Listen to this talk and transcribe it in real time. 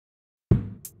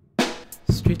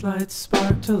Streetlights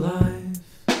spark to life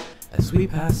as we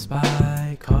pass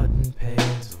by, caught in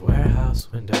panes of warehouse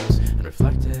windows and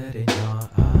reflected in your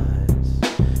eyes.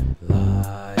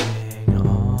 Lying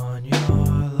on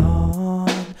your lawn,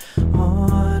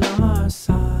 on our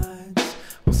sides,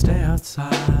 we'll stay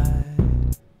outside.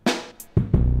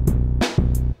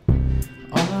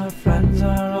 All our friends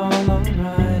are all alright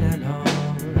and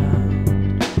all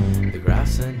around. The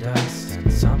grass and dust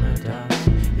and summer dust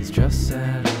is just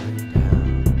settling down.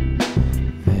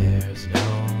 There's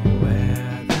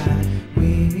nowhere that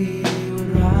we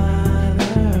would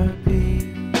rather be.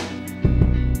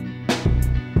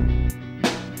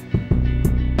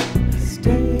 As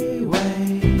day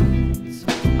wanes,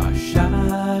 our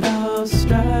shadows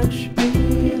stretch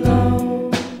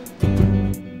below.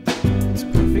 It's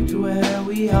perfect where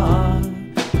we are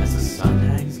as the sun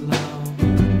hangs low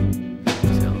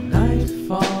till night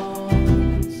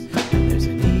falls, and there's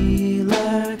an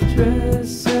electricity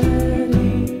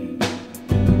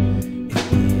in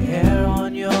the air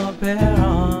on your bare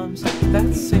arms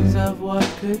that sings of what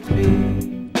could be.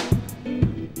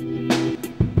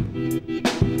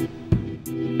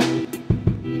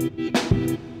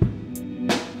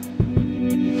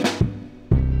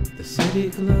 The city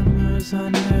glimmers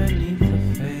underneath the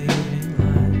fading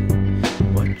light.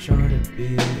 What joy to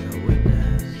be a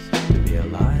witness, to be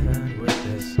alive and with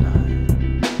this night.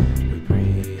 We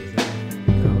breathe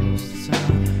in ghosts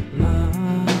of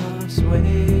loves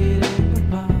waiting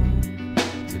above,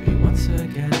 to be once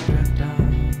again dreamt of.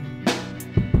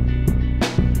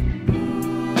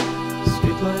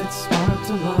 Streetlights spark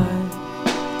to life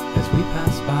as we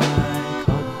pass by.